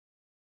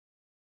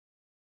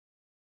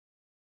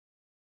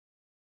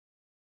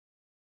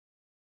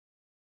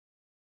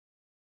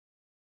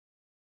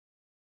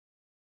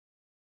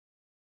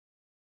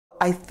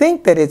I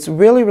think that it's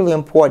really, really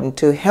important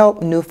to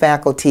help new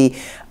faculty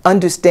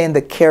understand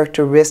the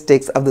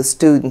characteristics of the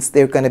students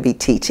they're going to be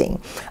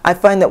teaching. I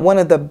find that one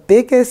of the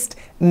biggest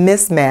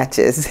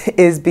mismatches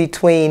is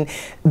between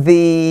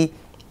the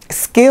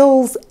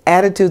skills,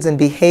 attitudes, and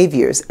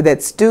behaviors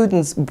that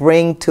students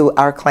bring to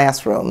our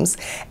classrooms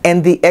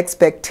and the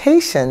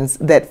expectations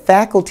that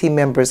faculty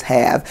members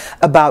have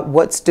about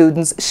what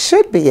students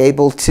should be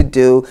able to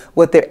do,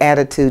 what their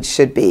attitudes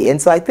should be.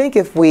 And so I think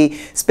if we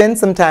spend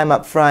some time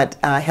up front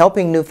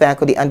helping new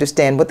faculty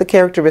understand what the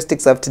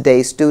characteristics of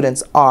today's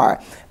students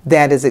are,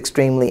 that is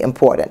extremely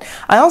important.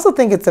 I also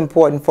think it's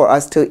important for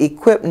us to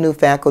equip new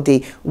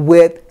faculty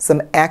with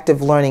some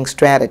active learning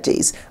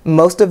strategies.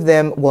 Most of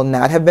them will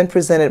not have been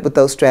presented with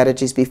those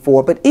strategies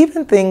before, but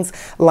even things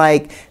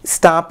like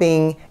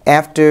stopping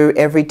after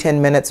every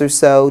 10 minutes or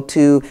so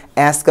to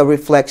ask a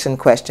reflection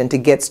question to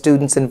get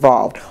students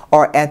involved,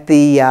 or at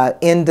the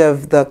end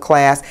of the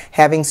class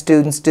having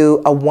students do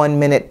a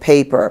 1-minute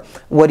paper.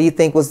 What do you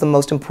think was the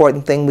most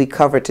important thing we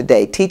covered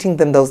today? Teaching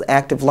them those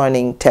active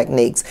learning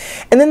techniques.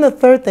 And then the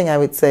third thing I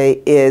would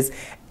say is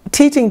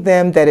teaching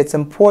them that it's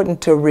important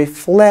to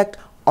reflect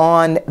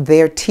on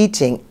their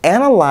teaching,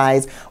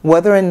 analyze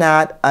whether or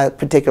not a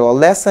particular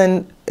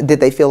lesson, did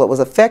they feel it was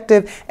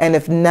effective, and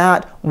if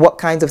not, what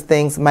kinds of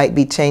things might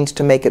be changed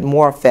to make it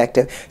more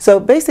effective. So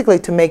basically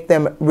to make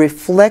them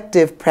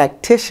reflective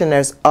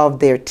practitioners of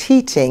their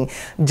teaching,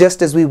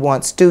 just as we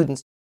want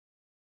students